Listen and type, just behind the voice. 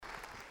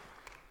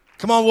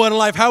Come on, Word of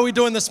Life. How are we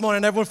doing this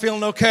morning? Everyone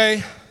feeling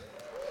okay?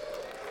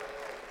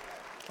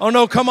 Oh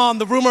no, come on.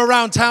 The rumor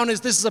around town is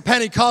this is a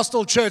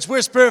Pentecostal church.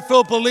 We're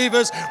Spirit-filled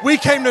believers. We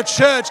came to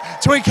church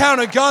to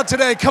encounter God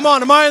today. Come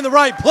on, am I in the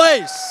right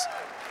place?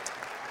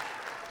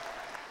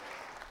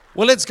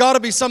 Well, it's got to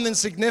be something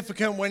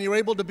significant when you're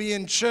able to be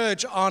in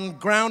church on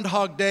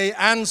Groundhog Day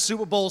and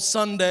Super Bowl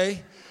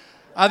Sunday.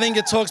 I think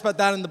it talks about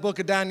that in the book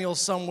of Daniel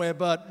somewhere,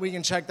 but we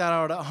can check that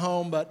out at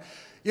home. But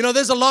you know,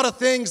 there's a lot of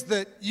things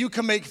that you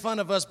can make fun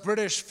of us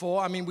British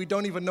for. I mean, we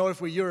don't even know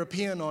if we're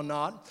European or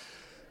not.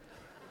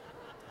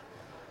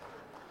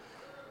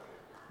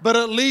 But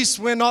at least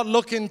we're not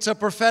looking to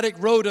prophetic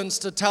rodents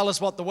to tell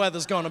us what the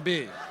weather's going to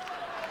be.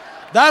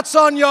 That's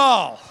on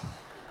y'all.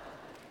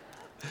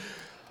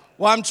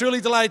 Well, I'm truly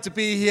delighted to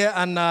be here,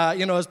 and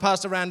as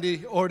Pastor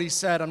Randy already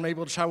said, I'm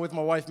able to chat with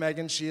my wife,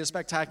 Megan. She is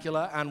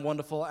spectacular and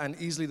wonderful and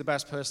easily the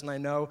best person I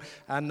know,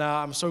 and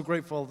I'm so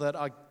grateful that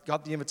I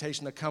got the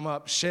invitation to come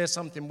up, share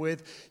something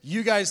with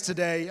you guys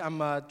today.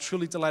 I'm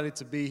truly delighted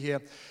to be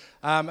here.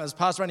 As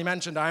Pastor Randy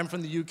mentioned, I am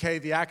from the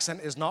UK. The accent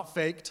is not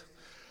faked,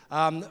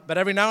 but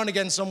every now and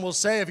again, someone will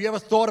say, have you ever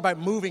thought about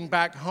moving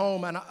back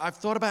home? And I've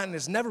thought about it, and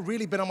it's never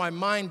really been on my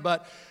mind,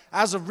 but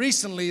as of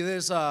recently,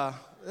 there's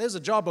a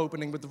job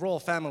opening with the royal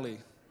family.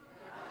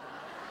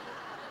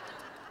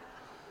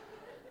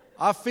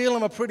 I feel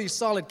I'm a pretty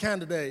solid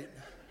candidate.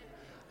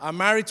 I'm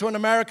married to an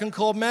American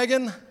called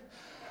Megan.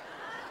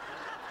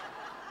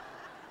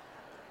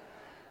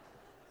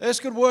 This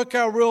could work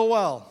out real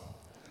well.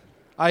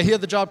 I hear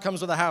the job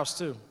comes with a house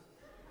too.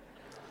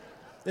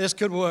 This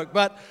could work,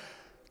 but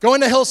going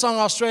to Hillsong,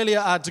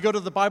 Australia, to go to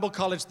the Bible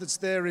college that's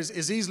there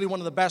is easily one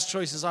of the best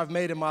choices I've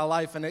made in my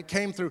life, and it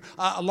came through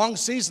a long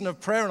season of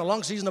prayer and a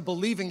long season of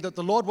believing that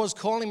the Lord was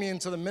calling me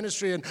into the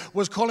ministry and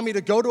was calling me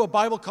to go to a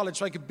Bible college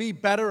so I could be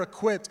better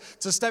equipped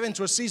to step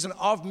into a season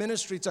of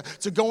ministry,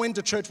 to go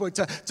into church work,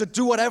 to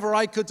do whatever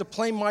I could to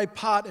play my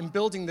part in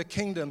building the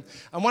kingdom.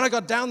 And when I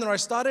got down there, I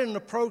started in a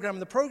program.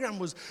 The program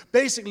was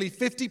basically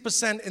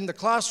 50% in the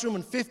classroom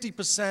and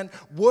 50%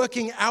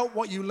 working out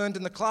what you learned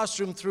in the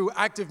classroom through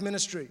active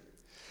ministry.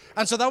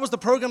 And so that was the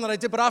program that I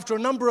did, but after a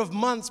number of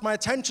months, my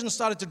attention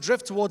started to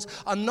drift towards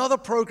another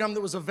program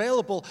that was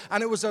available,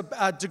 and it was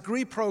a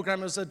degree program.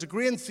 It was a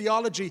degree in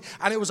theology,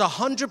 and it was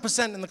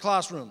 100% in the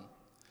classroom.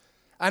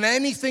 And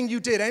anything you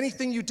did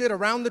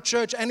around the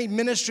church, any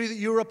ministry that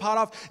you were a part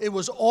of, it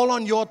was all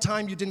on your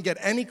time. You didn't get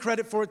any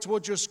credit for it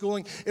towards your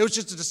schooling. It was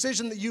just a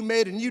decision that you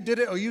made, and you did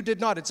it or you did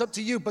not. It's up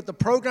to you. But the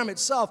program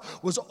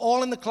itself was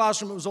all in the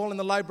classroom. It was all in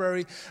the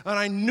library. And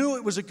I knew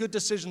it was a good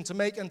decision to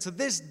make. And to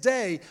this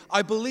day,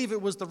 I believe it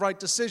was the right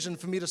decision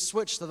for me to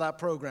switch to that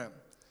program.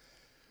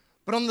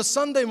 But on the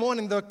Sunday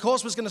morning, the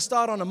course was going to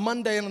start on a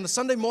Monday. And on the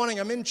Sunday morning,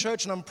 I'm in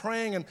church and I'm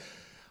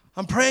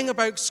praying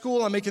about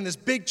school. I'm making this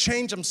big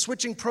change. I'm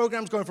switching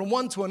programs, going from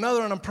one to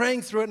another, and I'm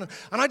praying through it.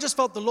 And I just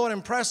felt the Lord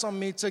impress on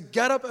me to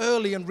get up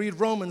early and read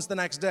Romans the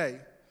next day.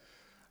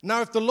 Now,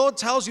 if the Lord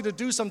tells you to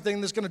do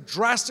something that's going to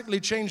drastically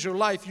change your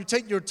life, you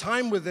take your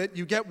time with it,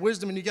 you get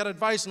wisdom and you get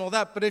advice and all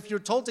that. But if you're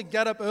told to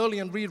get up early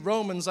and read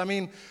Romans, I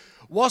mean,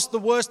 what's the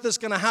worst that's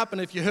going to happen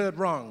if you heard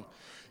wrong?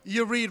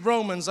 You read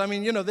Romans. I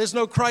mean, there's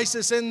no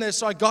crisis in this.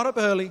 So I got up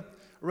early,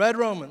 read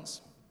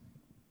Romans.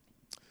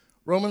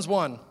 Romans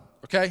 1,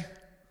 okay?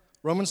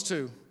 Romans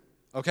 2,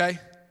 okay?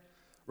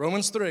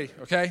 Romans 3,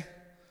 okay?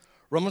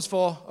 Romans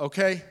 4,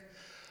 okay?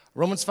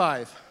 Romans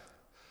 5.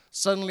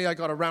 Suddenly I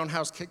got a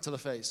roundhouse kick to the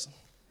face.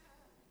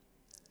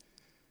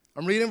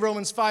 I'm reading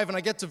Romans 5 and I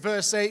get to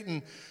verse 8,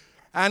 and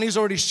Annie's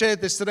already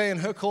shared this today in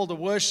her call to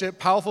worship.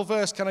 Powerful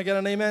verse. Can I get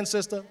an amen,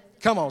 sister?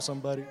 Come on,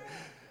 somebody.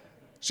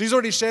 She's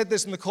already shared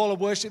this in the call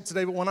of worship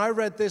today, but when I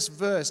read this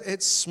verse,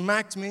 it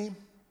smacked me.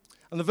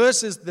 And the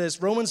verse is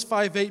this, Romans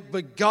 5:8,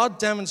 but God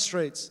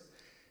demonstrates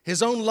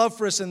His own love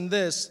for us in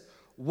this,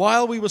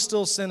 while we were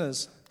still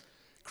sinners,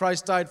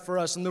 Christ died for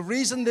us. And the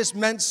reason this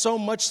meant so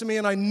much to me,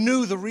 and I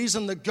knew the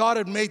reason that God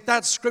had made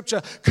that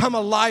scripture come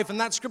alive and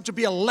that scripture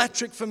be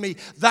electric for me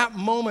that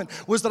moment,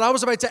 was that I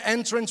was about to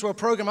enter into a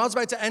program. I was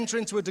about to enter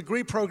into a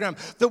degree program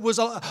that was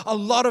a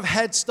lot of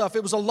head stuff.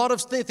 It was a lot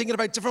of thinking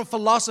about different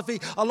philosophy,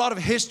 a lot of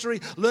history,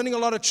 learning a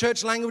lot of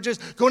church languages,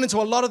 going into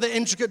a lot of the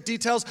intricate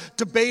details,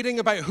 debating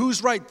about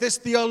who's right, this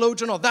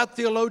theologian or that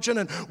theologian,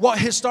 and what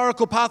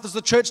historical path has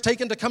the church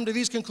taken to come to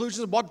these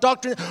conclusions, what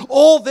doctrine,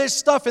 all this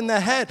stuff in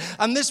their head.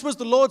 And this was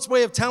the Lord's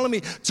way of telling me,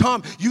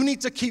 Tom, you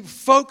need to keep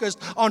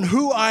focused on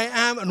who I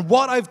am and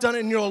what I've done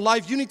in your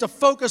life. You need to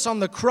focus on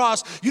the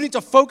cross. You need to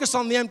focus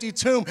on the empty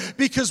tomb,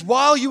 because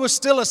while you were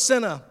still a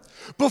sinner,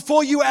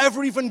 before you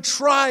ever even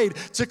tried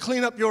to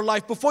clean up your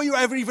life, before you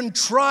ever even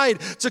tried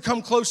to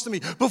come close to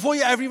me, before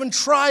you ever even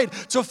tried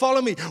to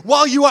follow me,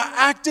 while you are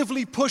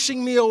actively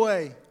pushing me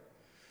away,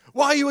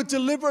 while you were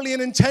deliberately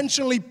and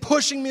intentionally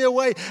pushing me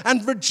away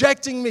and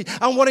rejecting me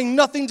and wanting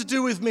nothing to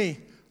do with me,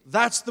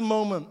 that's the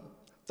moment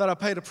that I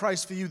paid a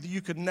price for you that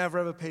you could never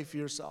ever pay for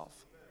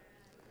yourself.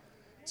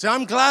 See,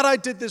 I'm glad I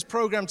did this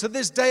program. To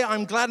this day,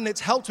 I'm glad, and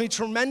it's helped me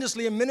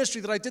tremendously in ministry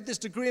that I did this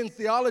degree in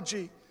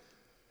theology.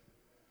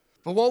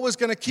 But what was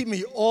going to keep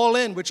me all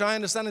in, which I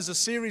understand is a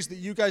series that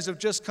you guys have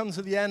just come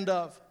to the end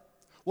of,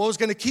 what was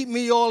going to keep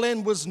me all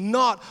in was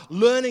not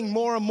learning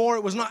more and more.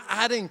 It was not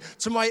adding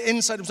to my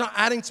insight. It was not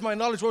adding to my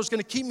knowledge. What was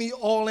going to keep me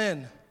all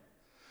in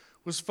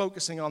was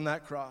focusing on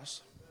that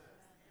cross.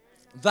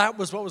 That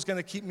was what was going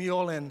to keep me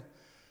all in.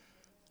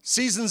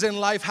 Seasons in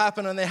life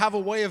happen, and they have a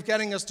way of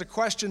getting us to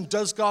question,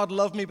 does God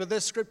love me? But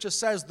this scripture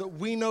says that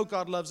we know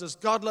God loves us.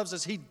 God loves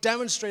us. He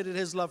demonstrated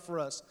his love for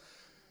us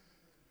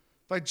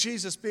by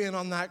Jesus being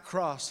on that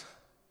cross.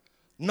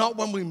 Not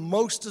when we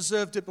most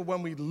deserved it, but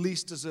when we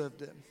least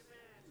deserved it.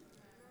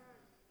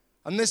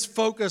 And this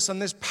focus and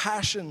this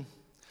passion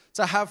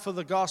to have for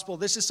the gospel,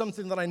 this is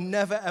something that I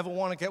never ever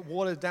want to get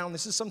watered down.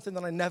 This is something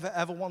that I never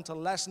ever want to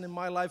lessen in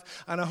my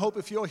life. And I hope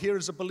if you're here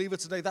as a believer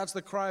today, that's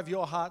the cry of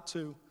your heart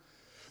too.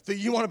 That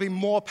you want to be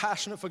more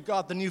passionate for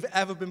God than you've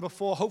ever been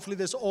before. Hopefully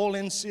this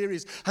All-In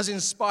series has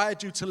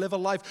inspired you to live a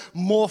life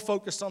more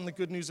focused on the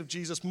good news of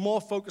Jesus, more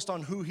focused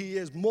on who he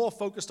is, more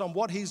focused on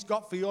what he's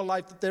got for your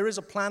life, that there is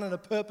a plan and a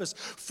purpose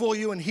for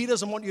you, and he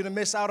doesn't want you to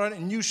miss out on it,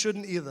 and you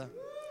shouldn't either.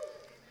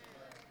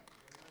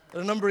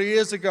 A number of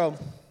years ago,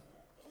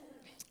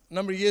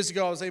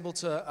 I was able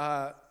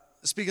to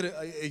speak at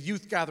a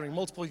youth gathering.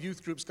 Multiple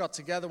youth groups got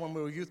together when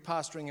we were youth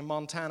pastoring in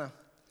Montana.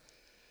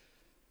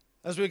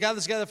 As we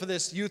gathered together for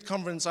this youth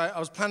conference, I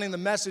was planning the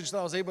message that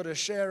I was able to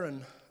share,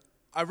 and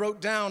I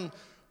wrote down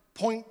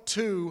point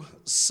 2,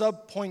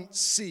 subpoint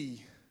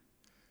C.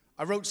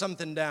 I wrote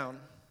something down.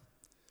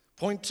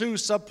 Point 2,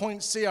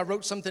 subpoint C, I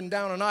wrote something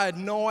down, and I had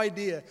no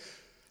idea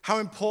how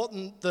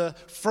important the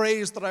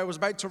phrase that I was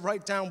about to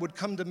write down would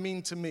come to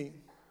mean to me.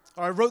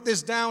 I wrote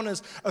this down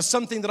as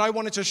something that I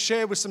wanted to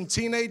share with some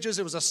teenagers.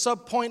 It was a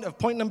subpoint of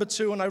point number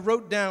 2, and I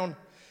wrote down,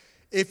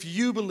 if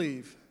you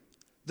believe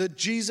that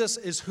Jesus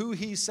is who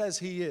he says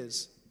he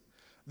is,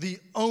 the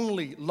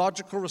only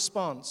logical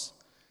response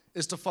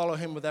is to follow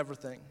him with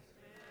everything.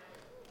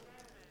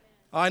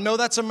 I know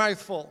that's a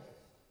mouthful.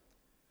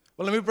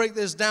 Well, let me break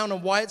this down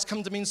and why it's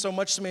come to mean so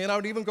much to me. And I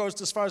would even go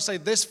as far as say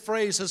this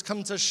phrase has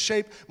come to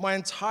shape my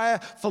entire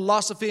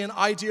philosophy and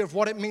idea of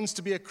what it means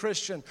to be a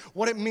Christian,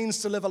 what it means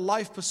to live a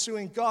life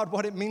pursuing God,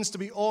 what it means to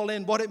be all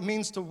in, what it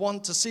means to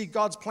want to see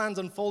God's plans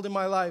unfold in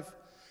my life.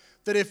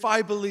 That if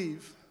I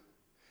believe,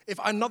 if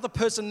I'm not the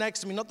person next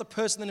to me, not the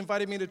person that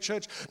invited me to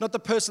church, not the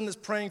person that's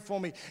praying for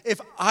me,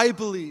 if I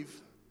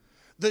believe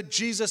that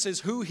Jesus is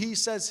who he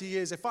says he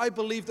is, if I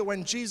believe that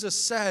when Jesus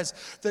says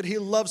that he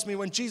loves me,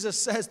 when Jesus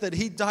says that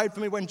he died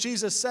for me, when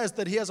Jesus says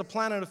that he has a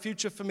plan and a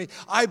future for me,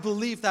 I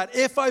believe that.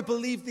 If I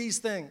believe these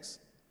things,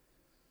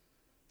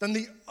 then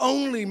the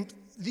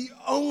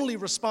only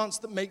response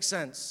that makes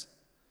sense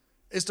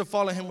is to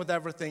follow him with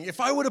everything. If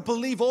I were to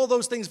believe all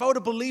those things, if I were to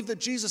believe that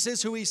Jesus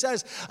is who he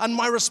says, and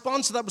my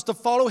response to that was to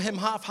follow him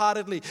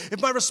half-heartedly, if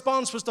my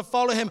response was to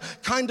follow him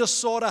kind of,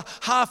 sort of,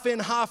 half in,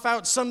 half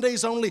out,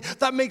 Sundays only,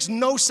 that makes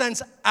no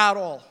sense at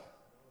all.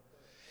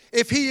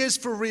 If he is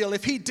for real,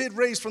 if he did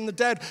raise from the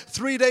dead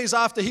 3 days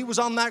after he was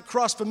on that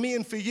cross for me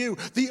and for you,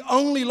 the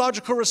only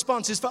logical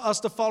response is for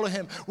us to follow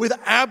him with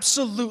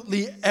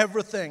absolutely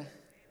everything.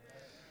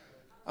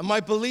 And my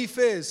belief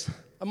is,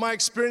 and my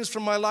experience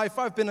from my life,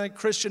 I've been a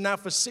Christian now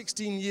for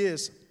 16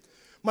 years.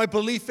 My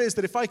belief is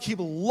that if I keep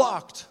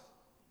locked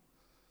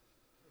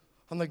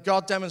and that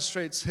God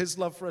demonstrates his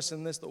love for us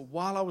in this, that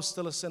while I was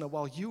still a sinner,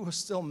 while you were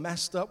still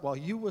messed up, while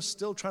you were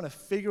still trying to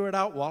figure it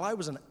out, while I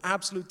was an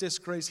absolute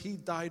disgrace, he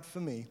died for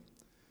me.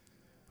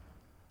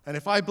 And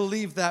if I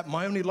believe that,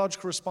 my only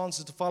logical response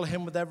is to follow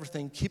him with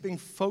everything. Keeping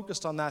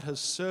focused on that has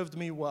served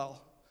me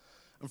well.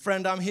 And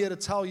friend, I'm here to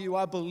tell you,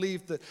 I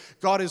believe that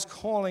God is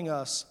calling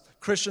us,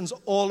 Christians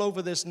all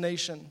over this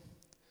nation,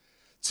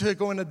 to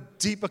go in a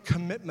deeper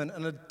commitment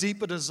and a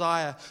deeper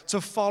desire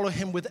to follow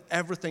him with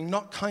everything,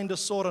 not kind of,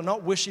 sort of,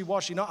 not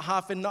wishy-washy, not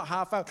half in, not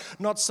half out,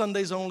 not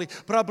Sundays only.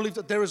 But I believe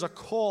that there is a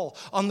call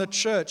on the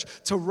church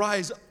to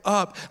rise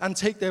up and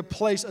take their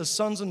place as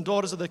sons and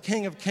daughters of the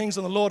King of Kings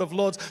and the Lord of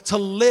Lords, to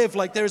live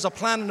like there is a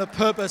plan and a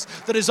purpose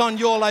that is on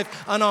your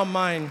life and on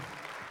mine.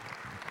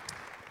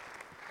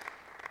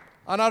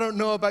 And I don't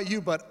know about you,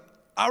 but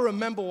I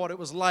remember what it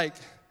was like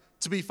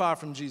to be far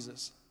from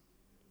Jesus.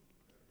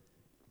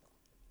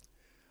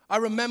 I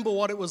remember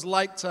what it was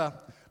like to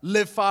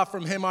live far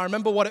from him. I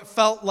remember what it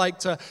felt like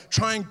to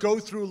try and go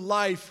through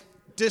life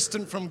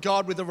distant from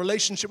God with a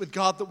relationship with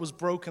God that was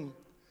broken.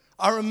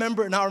 I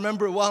remember it, and I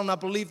remember it well, and I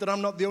believe that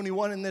I'm not the only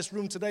one in this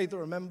room today that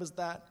remembers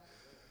that.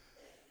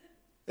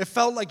 It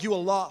felt like you were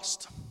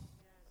lost.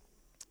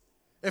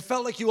 It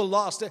felt like you were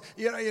lost.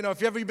 You know,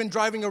 if you've ever been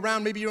driving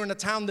around, maybe you're in a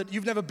town that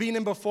you've never been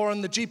in before,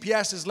 and the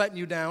GPS is letting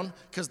you down,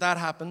 because that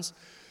happens.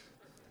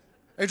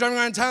 You're driving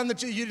around town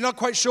that you're not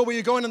quite sure where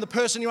you're going, and the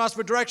person you ask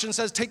for directions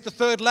says, take the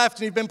third left,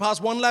 and you've been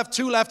past one left,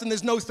 two left, and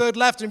there's no third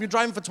left, and you've been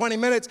driving for 20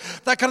 minutes.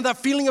 That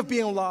feeling of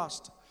being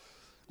lost.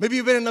 Maybe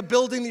you've been in a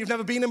building that you've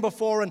never been in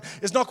before, and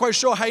it's not quite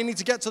sure how you need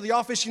to get to the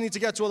office, you need to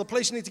get to, or the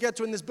place you need to get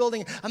to in this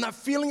building, and that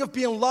feeling of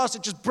being lost,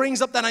 it just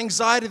brings up that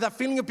anxiety, that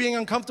feeling of being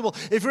uncomfortable.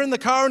 If you're in the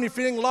car and you're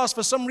feeling lost,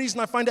 for some reason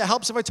I find it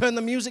helps if I turn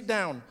the music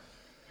down.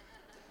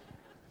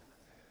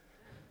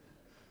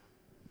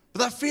 But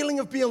that feeling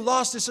of being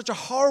lost is such a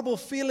horrible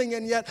feeling,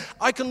 and yet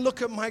I can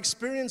look at my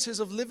experiences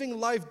of living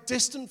life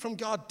distant from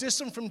God,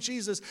 distant from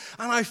Jesus,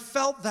 and I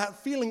felt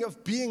that feeling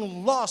of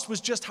being lost was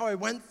just how I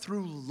went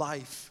through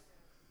life.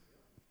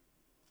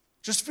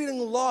 Just feeling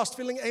lost,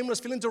 feeling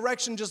aimless, feeling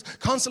direction, just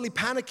constantly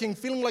panicking,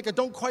 feeling like I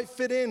don't quite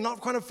fit in, not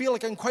kind of feel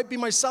like I can quite be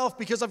myself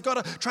because I've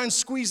got to try and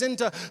squeeze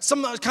into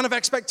some kind of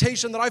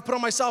expectation that I've put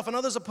on myself and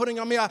others are putting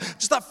on me.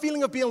 Just that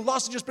feeling of being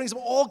lost, it just brings up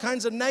all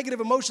kinds of negative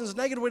emotions,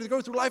 negative way to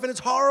go through life, and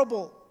it's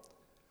horrible.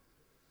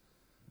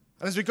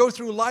 And as we go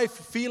through life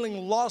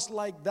feeling lost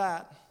like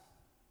that,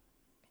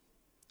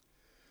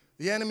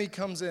 the enemy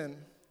comes in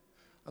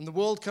and the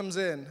world comes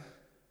in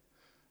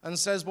and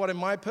says what, in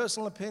my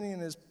personal opinion,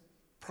 is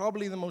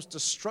probably the most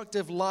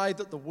destructive lie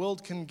that the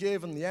world can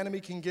give and the enemy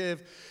can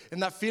give.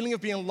 In that feeling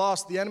of being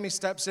lost, the enemy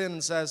steps in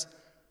and says,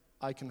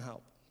 I can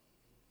help.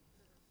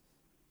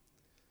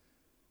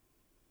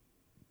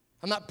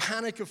 And that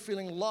panic of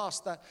feeling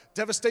lost, that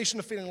devastation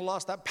of feeling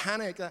lost, that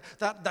panic,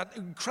 that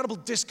incredible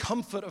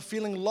discomfort of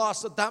feeling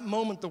lost, at that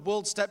moment the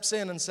world steps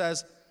in and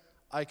says,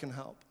 I can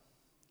help.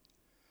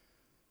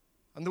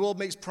 And the world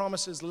makes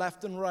promises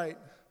left and right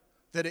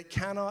that it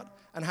cannot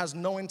and has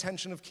no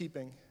intention of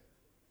keeping.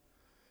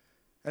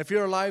 And if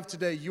you're alive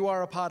today, you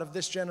are a part of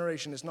this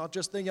generation. It's not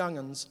just the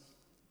young'uns.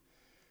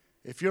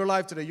 If you're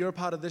alive today, you're a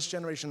part of this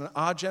generation. And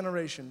our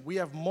generation, we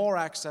have more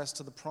access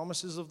to the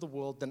promises of the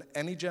world than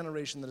any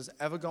generation that has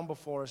ever gone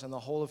before us in the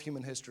whole of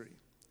human history.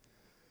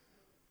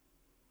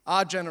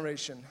 Our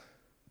generation,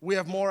 we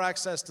have more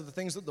access to the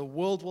things that the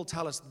world will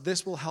tell us.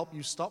 This will help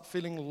you stop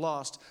feeling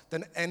lost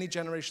than any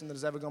generation that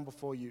has ever gone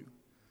before you.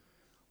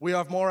 We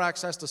have more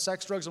access to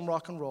sex, drugs, and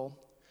rock and roll.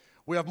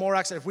 We have more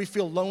access. If we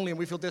feel lonely and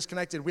we feel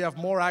disconnected, we have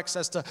more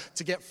access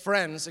to get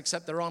friends,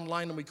 except they're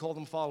online and we call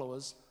them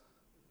followers.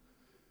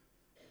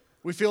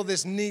 We feel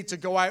this need to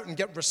go out and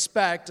get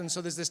respect, and so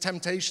there's this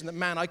temptation that,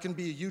 man, I can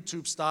be a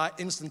YouTube star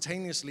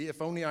instantaneously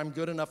if only I'm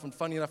good enough and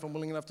funny enough and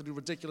willing enough to do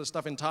ridiculous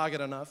stuff in Target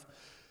enough.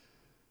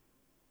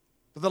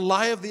 But the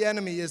lie of the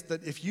enemy is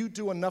that if you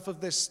do enough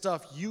of this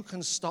stuff, you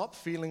can stop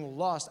feeling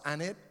lost,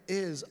 and it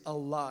is a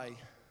lie.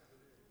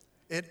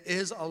 It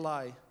is a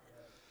lie.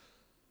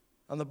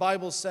 And the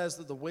Bible says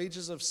that the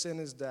wages of sin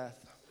is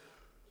death.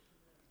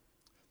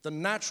 The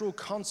natural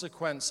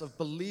consequence of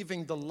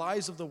believing the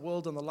lies of the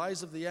world and the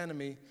lies of the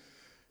enemy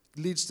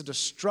leads to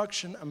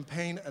destruction and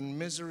pain and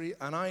misery.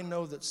 And I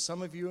know that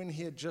some of you in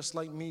here, just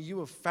like me, you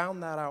have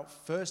found that out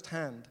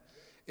firsthand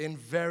in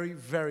very,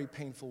 very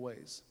painful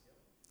ways.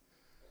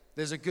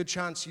 There's a good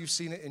chance you've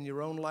seen it in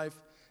your own life.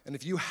 And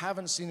if you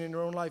haven't seen it in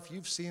your own life,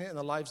 you've seen it in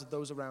the lives of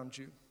those around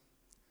you.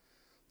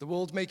 The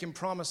world's making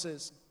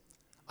promises.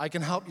 I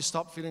can help you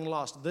stop feeling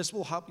lost. This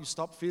will help you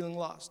stop feeling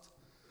lost.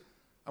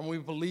 And we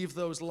believe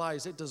those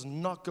lies. It does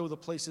not go the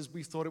places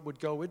we thought it would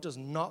go. It does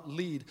not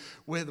lead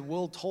where the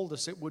world told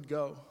us it would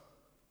go.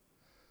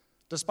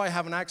 Despite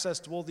having access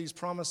to all these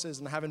promises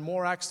and having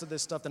more access to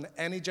this stuff than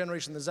any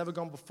generation that's ever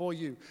gone before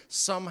you,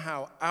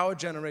 somehow our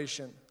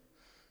generation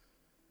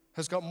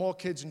has got more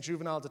kids in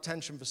juvenile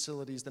detention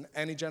facilities than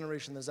any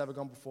generation that's ever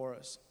gone before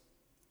us.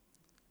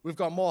 We've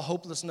got more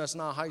hopelessness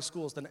in our high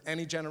schools than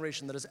any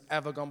generation that has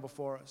ever gone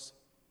before us.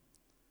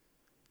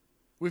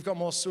 We've got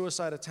more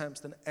suicide attempts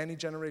than any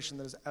generation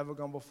that has ever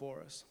gone before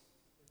us.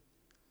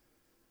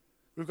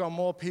 We've got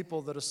more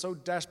people that are so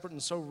desperate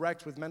and so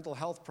wrecked with mental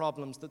health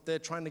problems that they're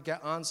trying to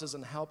get answers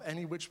and help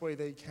any which way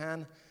they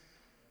can,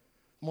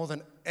 more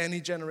than any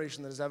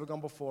generation that has ever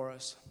gone before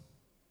us.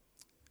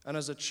 And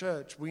as a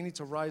church, we need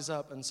to rise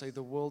up and say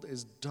the world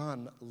is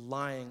done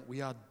lying.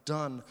 We are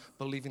done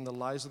believing the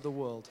lies of the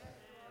world.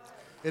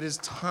 It is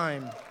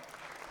time.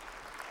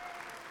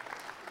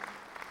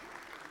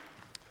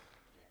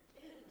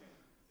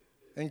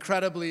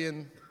 Incredibly,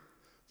 in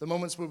the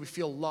moments where we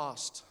feel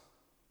lost,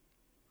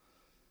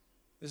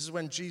 this is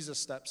when Jesus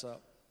steps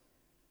up.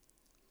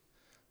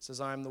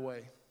 Says, I am the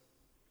way.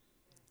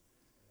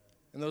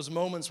 In those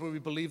moments where we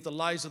believe the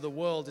lies of the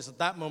world, it's at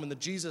that moment that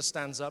Jesus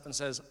stands up and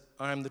says,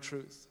 I am the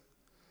truth.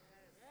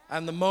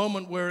 And the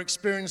moment we're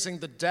experiencing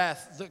the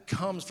death that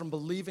comes from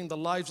believing the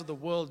lies of the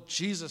world,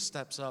 Jesus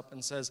steps up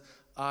and says,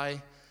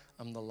 I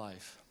am the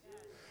life.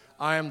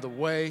 I am the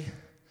way,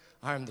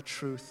 I am the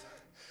truth,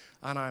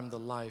 and I am the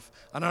life.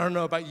 And I don't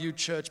know about you,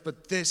 church,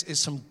 but this is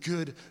some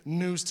good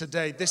news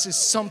today. This is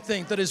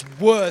something that is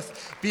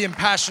worth being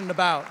passionate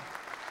about.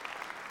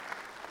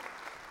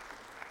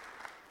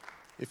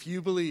 If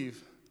you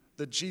believe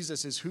that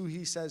Jesus is who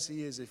he says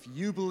he is, if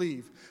you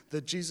believe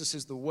that Jesus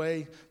is the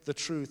way, the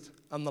truth,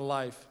 and the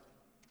life,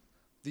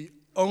 the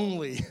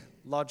only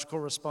logical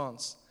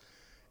response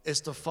is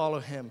to follow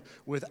him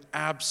with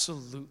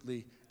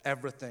absolutely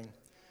everything.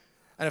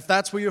 And if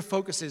that's where your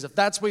focus is, if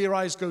that's where your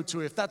eyes go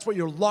to, if that's what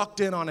you're locked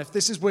in on, if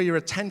this is where your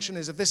attention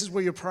is, if this is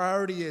where your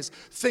priority is,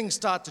 things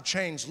start to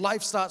change.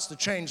 Life starts to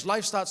change.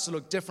 Life starts to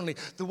look differently.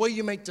 The way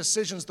you make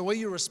decisions, the way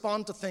you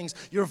respond to things,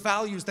 your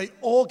values, they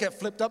all get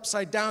flipped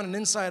upside down and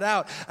inside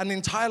out. And the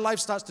entire life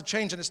starts to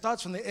change, and it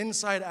starts from the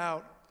inside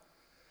out.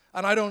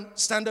 And I don't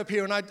stand up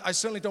here, and I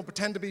certainly don't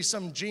pretend to be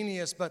some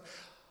genius, but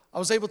I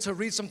was able to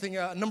read something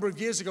a number of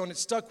years ago, and it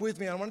stuck with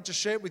me. I wanted to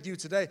share it with you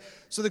today.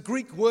 So the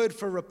Greek word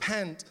for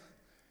repent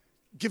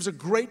gives a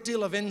great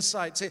deal of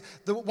insight. See,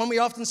 when we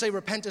often say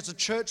repent, it's a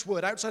church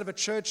word. Outside of a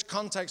church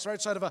context, or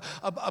outside of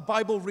a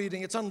Bible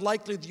reading, it's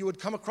unlikely that you would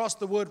come across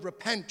the word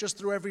repent just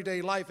through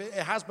everyday life. It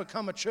has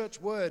become a church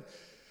word.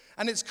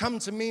 And it's come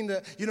to mean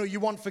that, you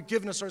want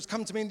forgiveness, or it's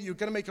come to mean that you're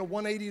going to make a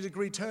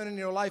 180-degree turn in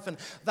your life, and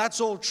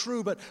that's all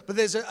true, but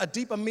there's a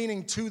deeper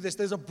meaning to this.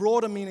 There's a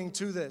broader meaning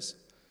to this.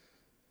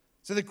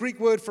 So the Greek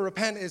word for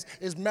repent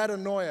is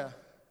metanoia.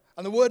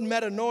 And the word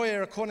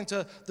metanoia, according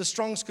to the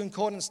Strong's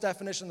Concordance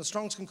definition, the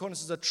Strong's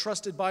Concordance is a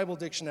trusted Bible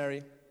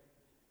dictionary,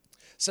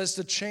 says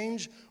to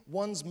change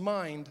one's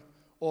mind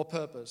or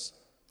purpose.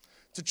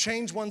 To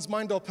change one's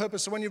mind or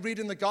purpose. So when you read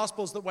in the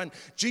Gospels that when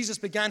Jesus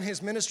began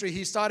his ministry,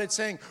 he started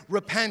saying,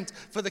 repent,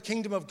 for the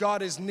kingdom of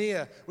God is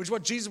near, which is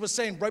what Jesus was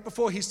saying right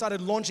before he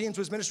started launching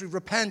into his ministry.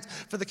 Repent,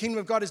 for the kingdom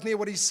of God is near.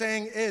 What he's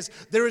saying is,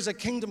 there is a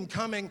kingdom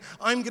coming.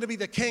 I'm going to be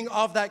the king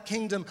of that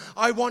kingdom.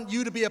 I want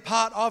you to be a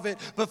part of it.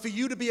 But for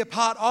you to be a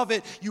part of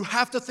it, you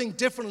have to think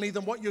differently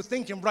than what you're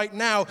thinking right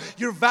now.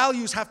 Your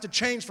values have to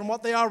change from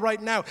what they are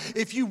right now.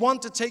 If you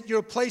want to take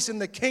your place in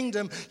the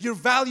kingdom, your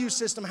value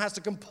system has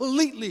to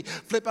completely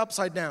flip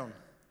upside down.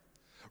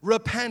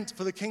 Repent,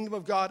 for the kingdom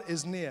of God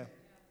is near.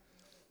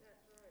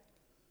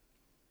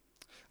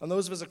 And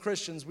those of us as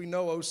Christians, we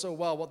know oh so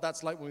well what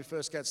that's like when we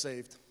first get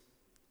saved.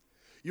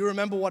 You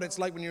remember what it's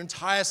like when your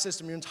entire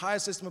system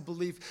of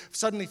belief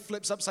suddenly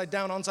flips upside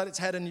down, onside its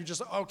head, and you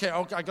just, okay,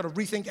 I got to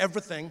rethink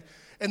everything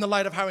in the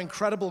light of how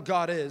incredible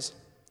God is.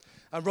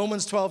 And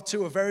Romans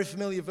 12:2, a very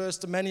familiar verse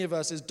to many of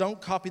us, is don't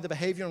copy the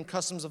behavior and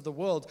customs of the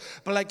world,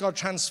 but let God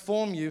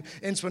transform you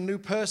into a new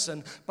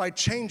person by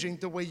changing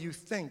the way you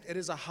think. It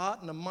is a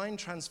heart and a mind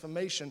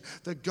transformation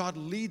that God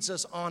leads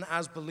us on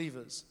as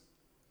believers.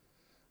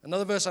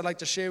 Another verse I'd like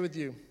to share with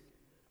you,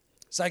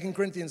 2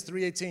 Corinthians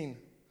 3:18.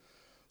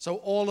 So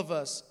all of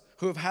us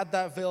who have had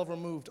that veil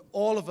removed,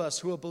 all of us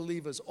who are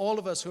believers, all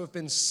of us who have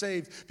been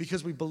saved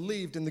because we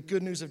believed in the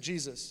good news of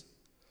Jesus,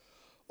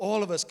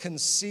 all of us can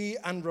see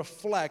and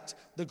reflect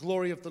the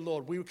glory of the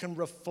Lord. We can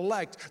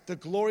reflect the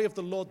glory of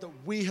the Lord that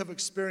we have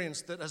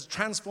experienced, that has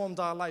transformed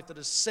our life, that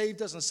has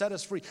saved us and set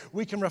us free.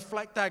 We can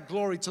reflect that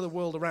glory to the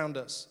world around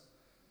us.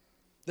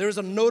 There is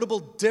a notable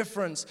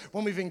difference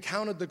when we've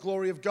encountered the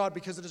glory of God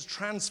because it has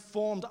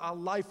transformed our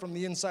life from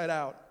the inside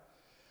out.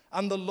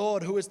 And the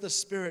Lord, who is the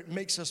Spirit,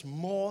 makes us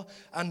more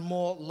and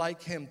more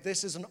like Him.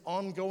 This is an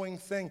ongoing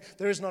thing.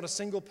 There is not a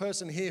single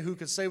person here who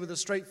could say with a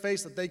straight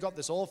face that they got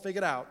this all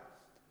figured out.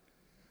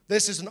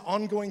 This is an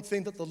ongoing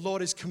thing that the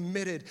Lord is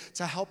committed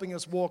to helping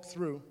us walk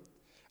through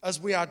as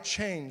we are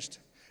changed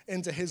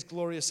into His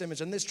glorious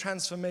image. And this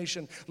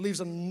transformation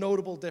leaves a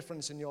notable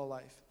difference in your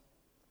life.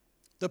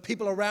 The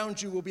people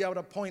around you will be able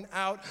to point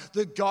out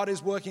that God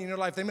is working in your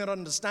life. They may not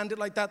understand it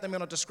like that. They may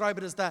not describe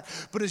it as that.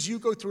 But as you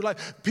go through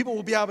life, people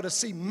will be able to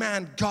see,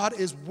 man, God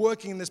is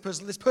working in this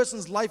person. This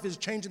person's life is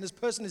changing. This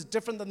person is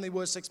different than they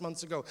were 6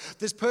 months ago.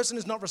 This person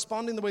is not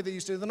responding the way they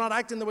used to. They're not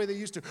acting the way they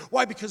used to.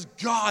 Why? Because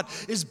God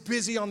is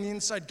busy on the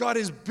inside. God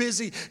is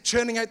busy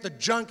churning out the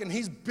junk, and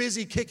He's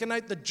busy kicking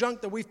out the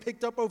junk that we've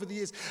picked up over the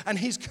years. And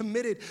He's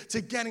committed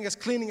to getting us,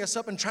 cleaning us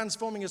up, and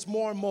transforming us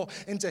more and more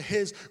into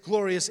His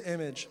glorious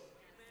image.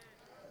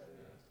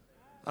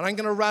 And I'm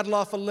going to rattle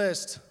off a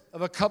list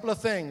of a couple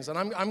of things. And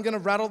I'm going to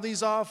rattle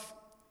these off,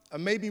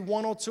 and maybe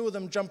one or two of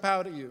them jump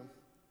out at you.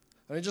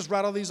 Let me just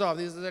rattle these off.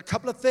 There's a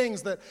couple of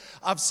things that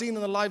I've seen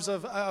in the lives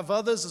of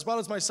others as well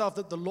as myself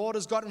that the Lord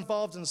has got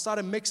involved and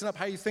started mixing up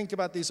how you think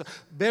about these. So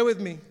bear with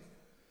me.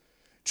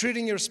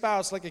 Treating your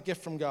spouse like a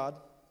gift from God.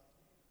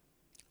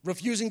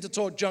 Refusing to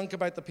talk junk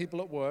about the people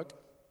at work.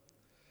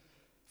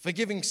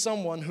 Forgiving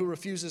someone who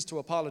refuses to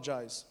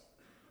apologize.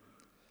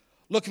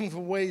 Looking for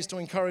ways to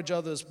encourage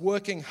others,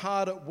 working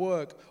hard at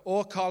work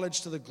or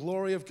college to the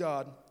glory of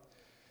God,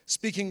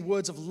 speaking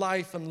words of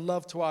life and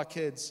love to our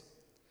kids,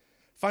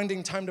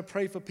 finding time to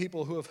pray for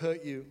people who have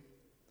hurt you,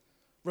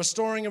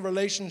 restoring a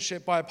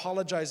relationship by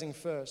apologizing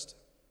first,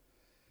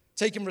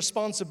 taking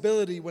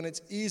responsibility when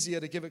it's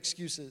easier to give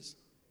excuses,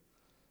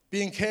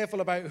 being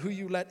careful about who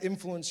you let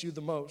influence you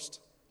the most,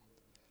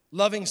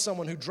 loving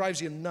someone who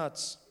drives you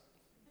nuts,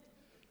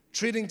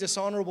 treating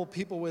dishonorable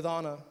people with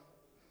honor,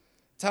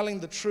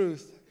 telling the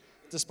truth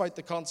despite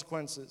the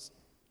consequences.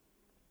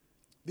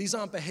 These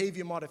aren't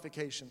behavior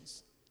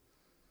modifications.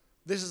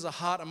 This is a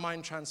heart and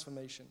mind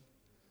transformation.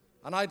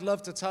 And I'd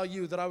love to tell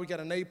you that I would get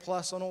an A+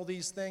 on all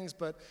these things,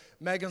 but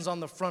Megan's on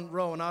the front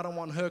row and I don't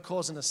want her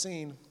causing a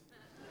scene.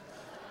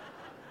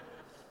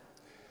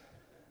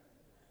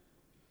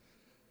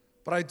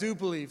 But I do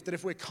believe that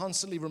if we're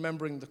constantly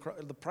remembering the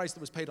price that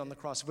was paid on the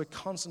cross, if we're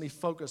constantly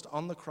focused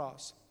on the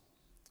cross,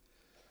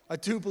 I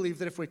do believe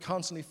that if we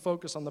constantly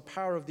focus on the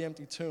power of the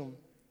empty tomb,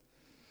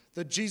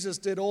 that Jesus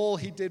did all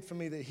He did for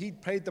me, that He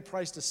paid the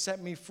price to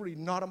set me free,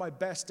 not on my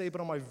best day, but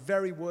on my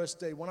very worst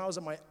day. When I was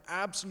at my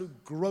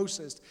absolute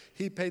grossest,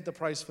 He paid the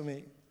price for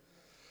me.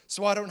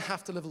 So I don't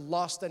have to live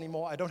lost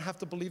anymore. I don't have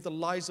to believe the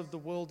lies of the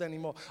world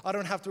anymore. I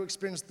don't have to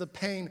experience the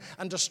pain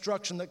and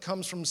destruction that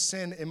comes from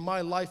sin in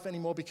my life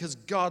anymore because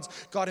God's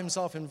got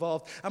himself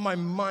involved. And my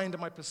mind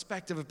and my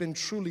perspective have been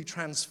truly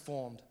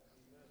transformed.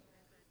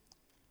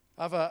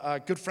 I have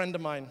a good friend of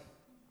mine.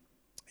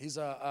 He's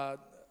a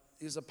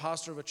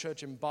pastor of a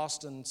church in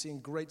Boston,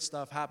 seeing great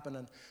stuff happen.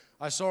 And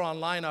I saw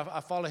online,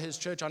 I follow his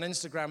church on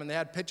Instagram, and they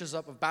had pictures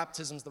up of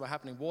baptisms that were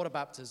happening, water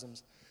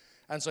baptisms.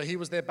 And so he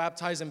was there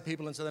baptizing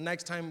people. And so the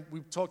next time we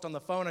talked on the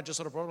phone, I just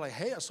sort of brought like,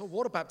 hey, I saw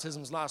water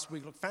baptisms last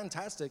week. Look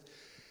fantastic.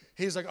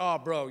 He's like, oh,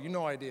 bro, you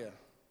no idea.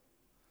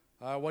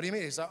 What do you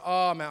mean? He's like,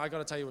 oh, man, I got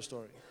to tell you a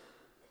story.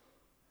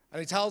 And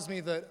he tells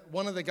me that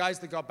one of the guys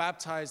that got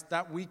baptized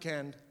that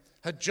weekend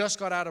had just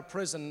got out of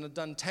prison and had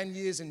done 10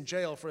 years in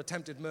jail for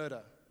attempted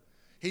murder.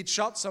 He'd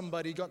shot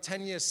somebody, got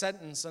 10-year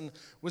sentence, and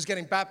was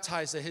getting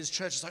baptized at his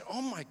church. It's like,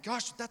 oh, my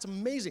gosh, that's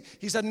amazing.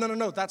 He said,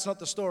 no, that's not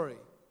the story.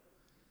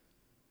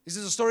 He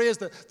says the story is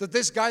that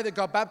this guy that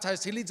got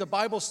baptized, he leads a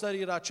Bible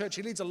study at our church.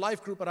 He leads a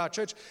life group at our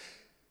church.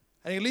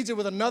 And he leads it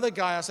with another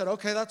guy. I said,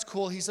 okay, that's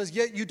cool. He says,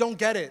 yeah, you don't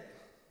get it.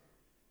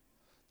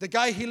 The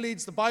guy he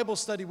leads the Bible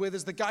study with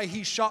is the guy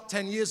he shot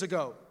 10 years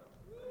ago.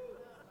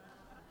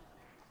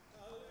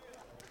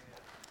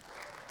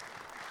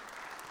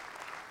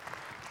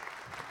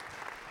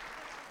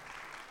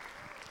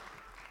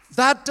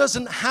 That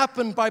doesn't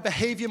happen by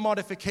behavior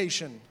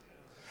modification.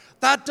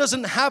 That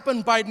doesn't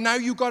happen by now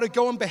you got to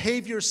go and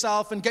behave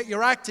yourself and get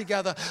your act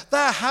together.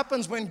 That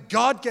happens when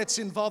God gets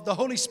involved, the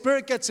Holy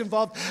Spirit gets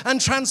involved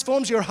and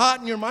transforms your heart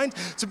and your mind.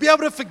 To be able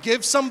to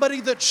forgive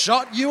somebody that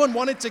shot you and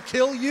wanted to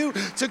kill you,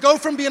 to go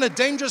from being a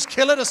dangerous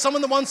killer to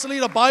someone that wants to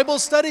lead a Bible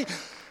study,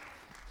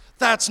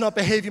 that's not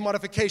behavior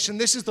modification.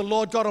 This is the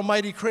Lord God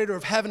Almighty, creator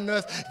of heaven and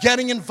earth,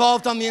 getting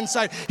involved on the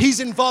inside.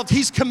 He's involved.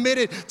 He's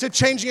committed to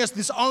changing us,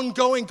 this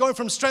ongoing, going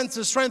from strength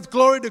to strength,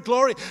 glory to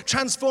glory,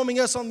 transforming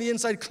us on the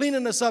inside,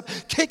 cleaning us up,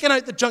 kicking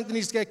out the junk that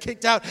needs to get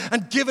kicked out,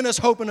 and giving us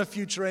hope and a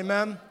future.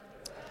 Amen?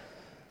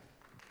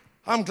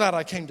 I'm glad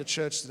I came to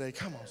church today.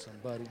 Come on,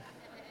 somebody.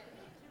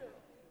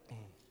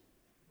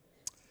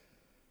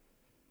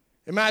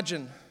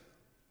 Imagine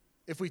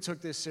if we took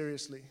this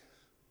seriously.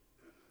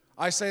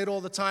 I say it all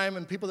the time,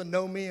 and people that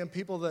know me and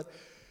people that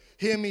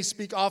hear me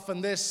speak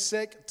often, they're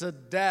sick to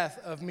death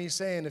of me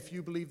saying, if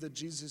you believe that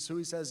Jesus is who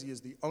he says he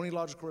is, the only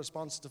logical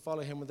response is to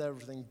follow him with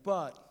everything.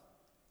 But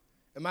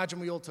imagine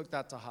we all took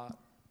that to heart.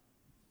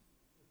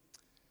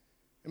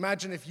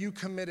 Imagine if you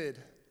committed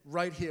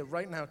right here,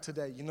 right now,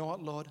 today, you know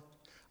what, Lord?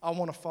 I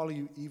want to follow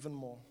you even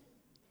more.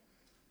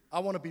 I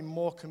want to be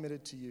more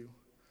committed to you.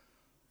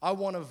 I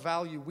want to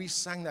value. We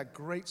sang that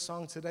great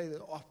song today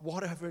that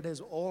whatever it is,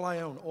 all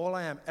I own, all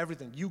I am,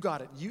 everything, you got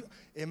it. You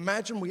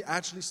imagine we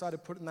actually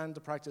started putting that into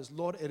practice.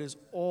 Lord, it is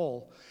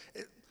all.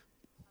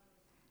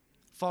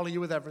 Follow you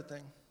with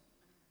everything.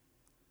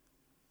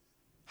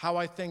 How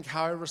I think,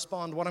 how I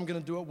respond, what I'm going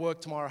to do at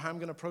work tomorrow, how I'm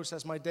going to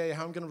process my day,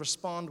 how I'm going to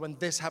respond when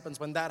this happens,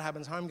 when that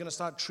happens, how I'm going to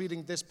start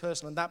treating this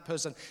person and that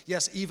person,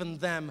 yes, even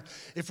them.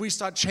 If we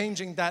start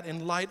changing that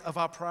in light of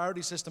our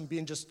priority system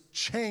being just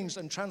changed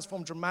and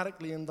transformed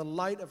dramatically in the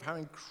light of how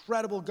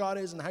incredible God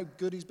is and how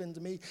good he's been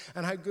to me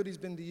and how good he's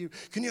been to you,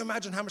 can you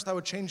imagine how much that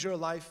would change your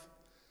life?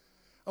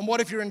 And what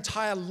if your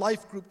entire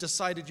life group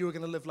decided you were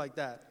going to live like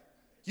that?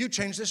 You'd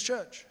change this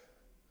church.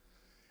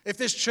 If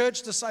this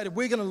church decided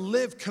we're going to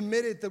live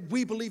committed, that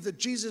we believe that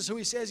Jesus is who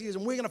he says he is,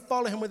 and we're going to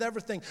follow him with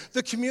everything,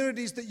 the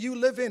communities that you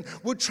live in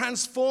would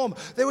transform.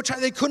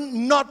 They couldn't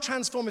not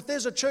transform. If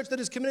there's a church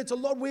that is committed to,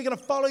 Lord, we're going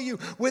to follow you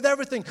with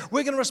everything.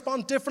 We're going to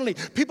respond differently.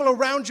 People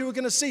around you are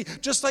going to see,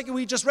 just like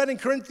we just read in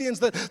Corinthians,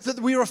 that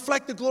we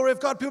reflect the glory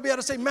of God. People will be able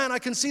to say, man, I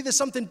can see there's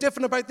something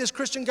different about this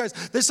Christian guys.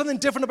 There's something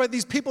different about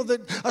these people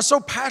that are so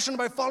passionate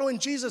about following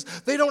Jesus.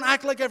 They don't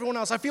act like everyone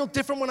else. I feel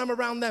different when I'm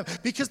around them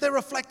because they're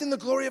reflecting the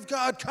glory of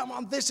God. Come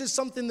on, this is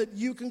something that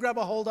you can grab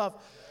a hold of.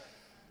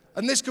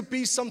 And this could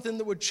be something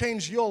that would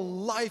change your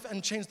life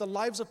and change the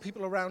lives of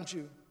people around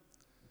you.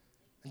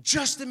 And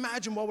just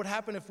imagine what would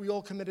happen if we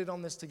all committed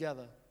on this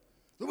together.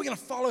 That we're going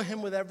to follow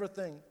him with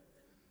everything.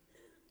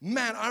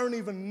 Man, I don't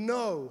even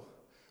know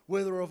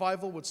where the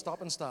revival would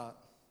stop and start.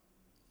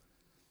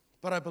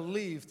 But I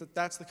believe that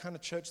that's the kind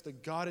of church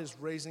that God is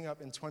raising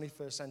up in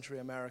 21st century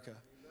America.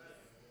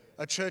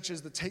 A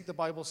churches that take the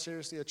Bible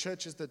seriously, a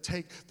churches that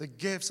take the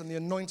gifts and the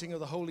anointing of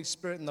the Holy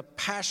Spirit and the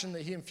passion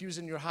that he infused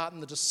in your heart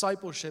and the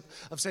discipleship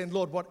of saying,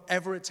 Lord,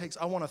 whatever it takes,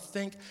 I want to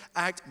think,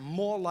 act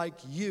more like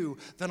you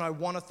than I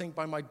want to think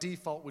by my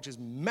default, which is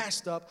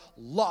messed up,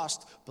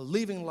 lost,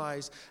 believing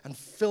lies, and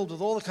filled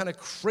with all the kind of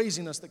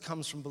craziness that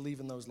comes from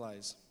believing those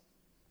lies.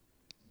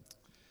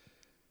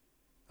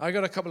 I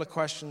got a couple of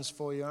questions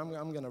for you. I'm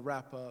going to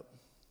wrap up.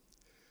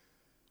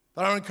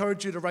 But I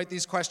encourage you to write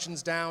these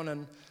questions down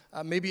and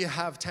maybe you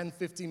have 10,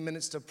 15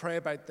 minutes to pray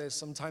about this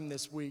sometime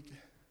this week.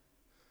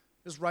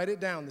 Just write it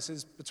down. This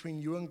is between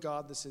you and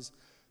God. This is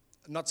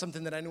not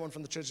something that anyone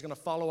from the church is going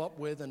to follow up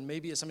with, and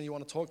maybe it's something you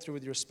want to talk through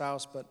with your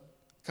spouse. But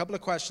a couple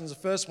of questions. The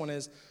first one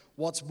is,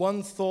 what's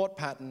one thought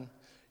pattern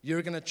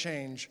you're going to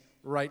change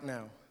right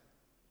now?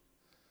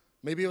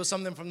 Maybe it was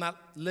something from that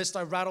list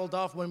I rattled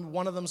off when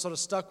one of them sort of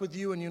stuck with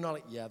you and you're not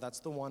like, yeah, that's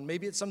the one.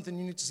 Maybe it's something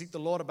you need to seek the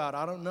Lord about.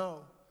 I don't know.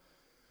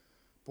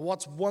 But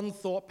what's one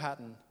thought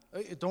pattern?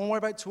 Don't worry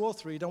about 2 or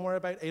 3. Don't worry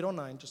about 8 or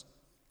 9. Just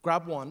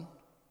grab one.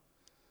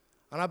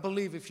 And I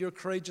believe if you're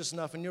courageous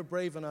enough and you're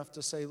brave enough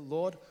to say,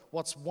 Lord,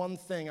 what's one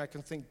thing I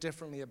can think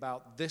differently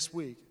about this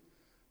week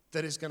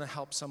that is going to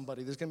help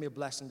somebody, there's going to be a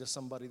blessing to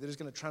somebody, that is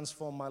going to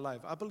transform my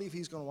life? I believe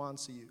he's going to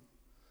answer you.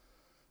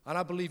 And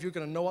I believe you're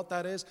going to know what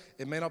that is.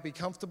 It may not be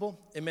comfortable.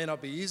 It may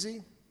not be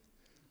easy.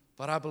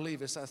 But I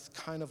believe it's that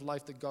kind of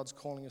life that God's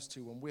calling us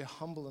to when we're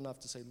humble enough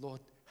to say,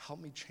 Lord,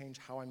 help me change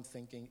how I'm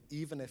thinking,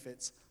 even if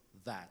it's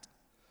that.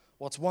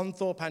 What's one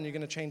thought pattern you're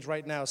going to change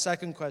right now?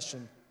 Second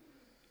question.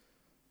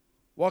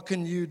 What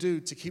can you do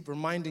to keep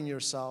reminding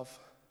yourself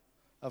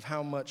of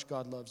how much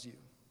God loves you?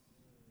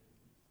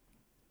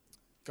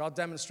 God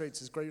demonstrates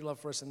his great love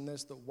for us in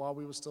this, that while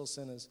we were still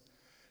sinners,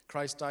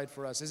 Christ died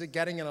for us. Is it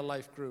getting in a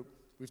life group?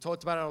 We've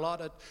talked about it a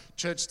lot at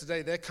church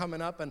today. They're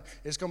coming up, and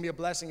it's going to be a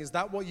blessing. Is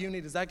that what you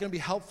need? Is that going to be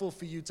helpful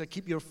for you to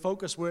keep your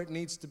focus where it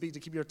needs to be, to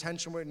keep your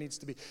attention where it needs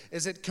to be?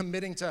 Is it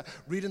committing to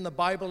reading the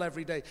Bible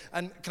every day?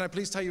 And can I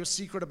please tell you a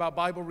secret about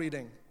Bible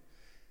reading?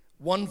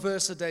 1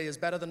 verse a day is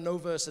better than no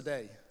verse a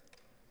day.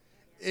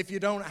 If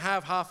you don't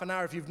have half an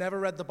hour, if you've never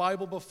read the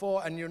Bible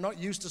before and you're not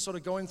used to sort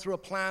of going through a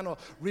plan or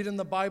reading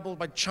the Bible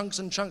by chunks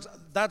and chunks,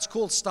 that's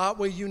cool. Start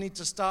where you need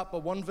to start,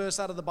 but 1 verse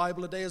out of the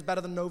Bible a day is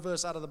better than no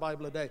verse out of the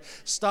Bible a day.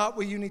 Start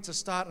where you need to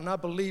start, and I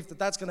believe that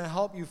that's going to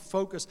help you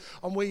focus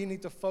on where you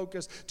need to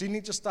focus. Do you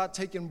need to start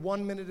taking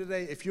 1 minute a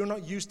day? If you're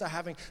not used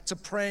to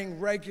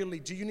praying regularly,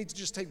 do you need to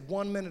just take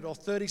 1 minute or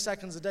 30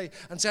 seconds a day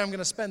and say, I'm going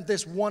to spend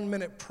this 1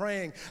 minute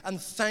praying and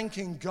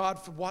thanking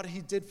God for what he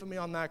did for me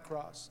on that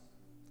cross?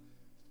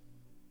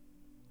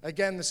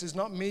 Again, this is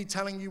not me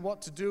telling you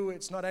what to do.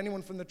 It's not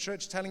anyone from the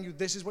church telling you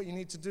this is what you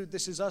need to do.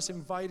 This is us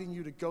inviting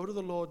you to go to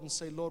the Lord and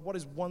say, Lord, what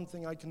is one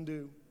thing I can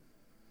do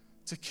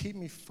to keep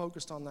me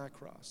focused on that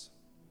cross?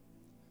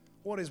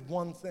 What is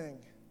one thing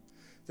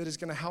that is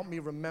going to help me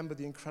remember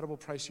the incredible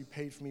price you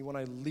paid for me when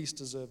I least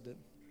deserved it?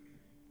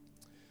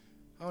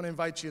 I want to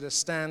invite you to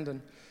stand,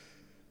 and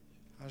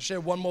I'll share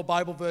one more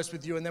Bible verse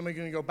with you, and then we're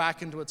going to go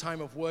back into a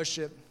time of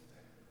worship.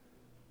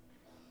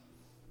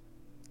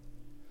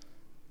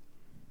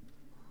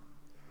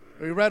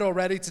 We read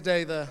already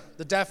today the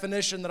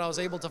definition that I was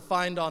able to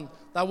find on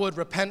that word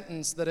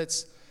repentance, that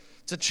it's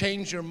to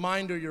change your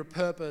mind or your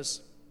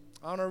purpose.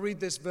 I want to read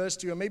this verse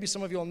to you, and maybe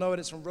some of you will know it.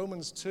 It's from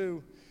Romans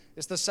 2.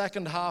 It's the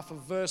second half of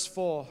verse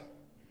 4.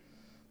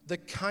 The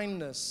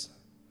kindness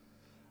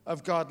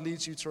of God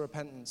leads you to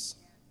repentance.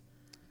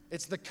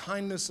 It's the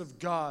kindness of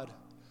God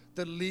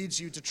that leads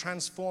you to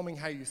transforming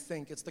how you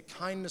think. It's the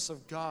kindness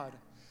of God.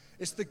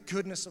 It's the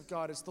goodness of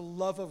God. It's the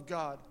love of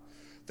God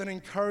that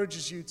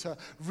encourages you to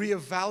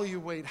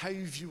reevaluate how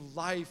you view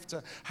life,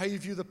 to how you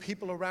view the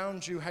people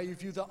around you, how you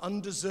view the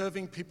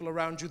undeserving people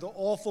around you, the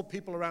awful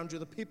people around you,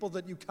 the people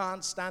that you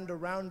can't stand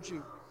around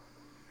you.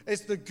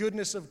 It's the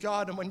goodness of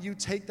God, and when you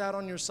take that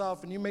on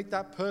yourself and you make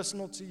that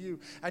personal to you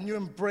and you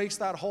embrace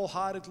that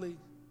wholeheartedly,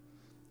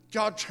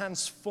 God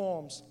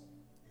transforms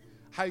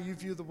how you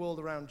view the world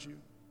around you.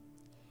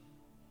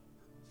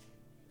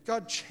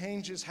 God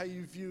changes how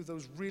you view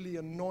those really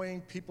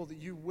annoying people that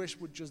you wish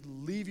would just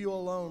leave you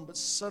alone, but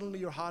suddenly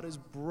your heart is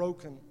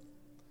broken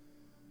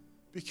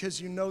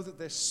because you know that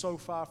they're so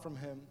far from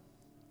him.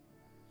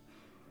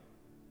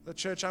 The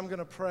church, I'm going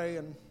to pray,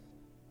 and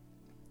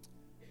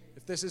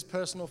if this is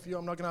personal for you,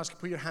 I'm not going to ask you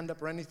to put your hand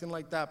up or anything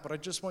like that, but I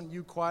just want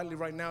you quietly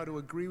right now to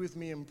agree with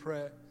me in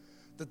prayer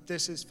that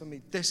this is for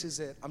me. This is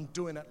it. I'm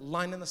doing it.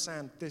 Line in the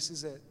sand. This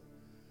is it.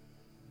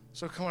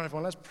 So come on,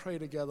 everyone. Let's pray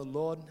together.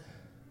 Lord,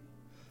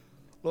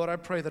 I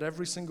pray that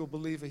every single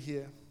believer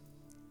here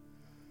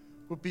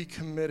would be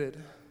committed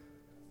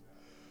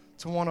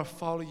to want to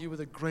follow you with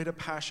a greater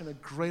passion, a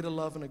greater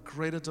love, and a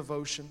greater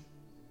devotion.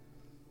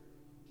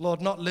 Lord,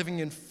 not living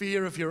in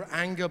fear of your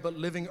anger, but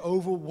living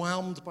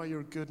overwhelmed by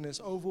your goodness,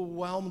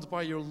 overwhelmed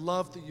by your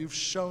love that you've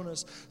shown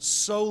us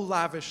so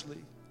lavishly.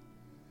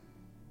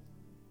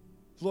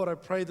 Lord, I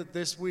pray that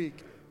this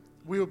week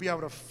we will be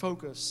able to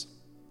focus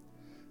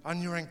on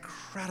your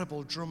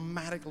incredible,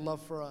 dramatic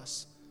love for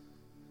us,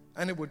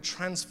 and it would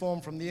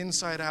transform from the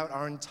inside out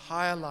our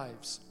entire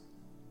lives.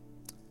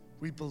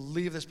 We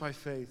believe this by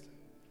faith.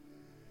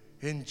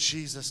 In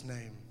Jesus'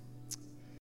 name.